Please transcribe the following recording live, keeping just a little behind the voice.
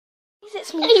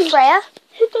It's me, Freya.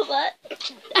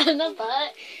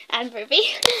 And Ruby.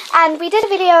 And we did a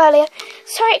video earlier.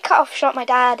 Sorry it cut off short, my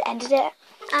dad ended it.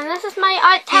 And this is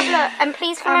my tablet. And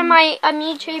please follow my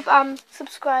YouTube.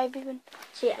 Subscribe even.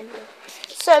 Yeah, anyway.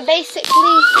 So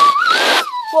basically,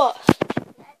 what?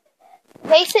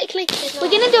 Basically, we're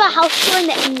going to do a house tour in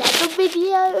the another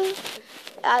video.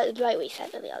 Like we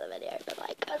said in the other video, but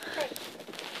like...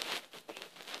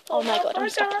 Oh my god, I'm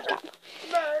stuck in the camp.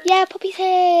 Yeah, Poppy's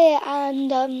here,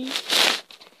 and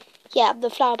yeah, the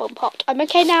flower bomb popped. I'm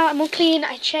okay now, I'm all clean,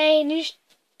 I changed.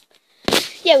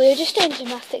 Yeah, we were just doing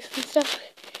gymnastics and stuff.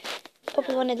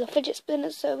 Poppy wanted the fidget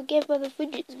spinners, so we gave her the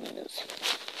fidget spinners.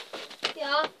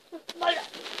 Yeah.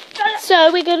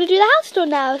 So we're going to do the house tour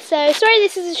now. So sorry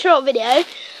this is a short video,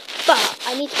 but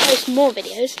I need to post more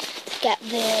videos to get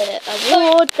the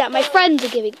award that my friends are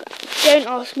giving round. Don't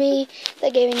ask me, they're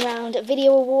giving round a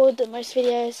video award than most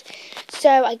videos. So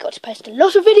I got to post a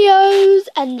lot of videos,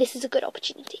 and this is a good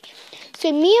opportunity.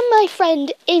 So me and my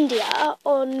friend India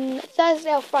on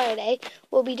Thursday or Friday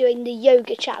will be doing the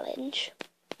yoga challenge.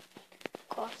 Of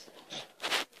course.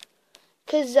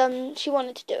 Because she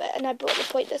wanted to do it, and I brought the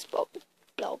Pointless blog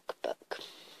book.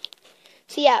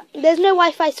 So yeah, there's no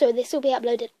Wi-Fi, so this will be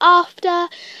uploaded after,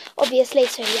 obviously.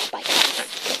 So yeah, bye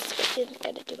guys. We're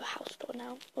going to do a house tour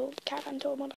now, or caravan tour.